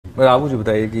मगर आप मुझे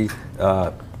बताइए कि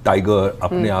टाइगर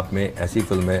अपने आप में ऐसी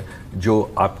फिल्म है जो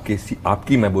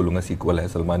आपकी मैं बोलूँगा सीक्वल है,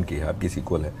 सलमान की है, आपकी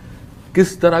सीक्वल है।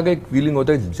 किस तरह का एक फीलिंग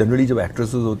होता है जनरली जब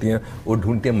एक्ट्रेसेस होती हैं वो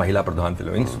ढूंढती हैं महिला प्रधान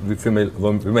film, female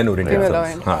women oriented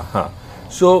film? हाँ हाँ।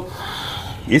 सो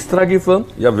इस तरह की फिल्म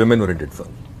या वुमेन ओरिएंटेड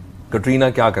फिल्म, कटरीना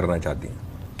क्या करना चाहती हैं?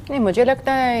 नहीं, मुझे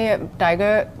लगता है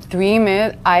टाइगर 3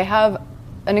 में I have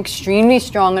an extremely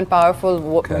strong and powerful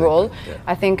role. Yeah.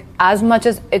 I think as much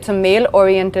as it's a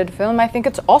male-oriented film, I think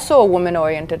it's also a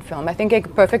woman-oriented film. I think a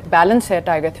perfect balance hai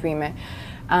Tiger 3 mein.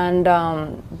 And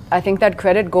I think that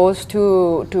credit goes to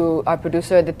our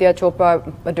producer Aditya Chopra,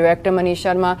 director Manish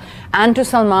Sharma, and to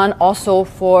Salman also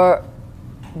for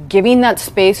giving that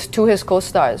space to his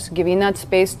co-stars, giving that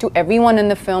space to everyone in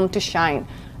the film to shine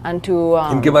and to.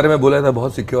 इनके बारे में बोला था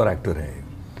बहुत secure actor हैं,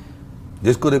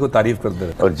 जिसको देखो तारीफ करते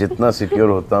रहते हैं। और जितना सिक्योर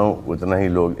होता हूँ उतना ही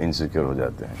लोग इनसिक्योर हो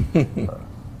जाते हैं।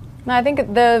 I think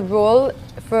the role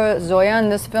for Zoya in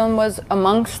this film was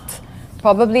amongst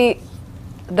probably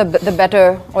the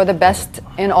better or the best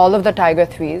in all of the Tiger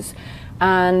 3s,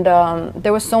 and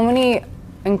there were so many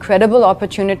incredible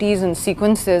opportunities and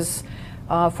sequences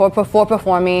for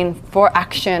performing, for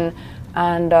action,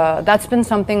 and that's been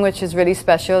something which is really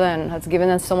special and has given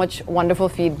us so much wonderful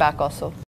feedback also.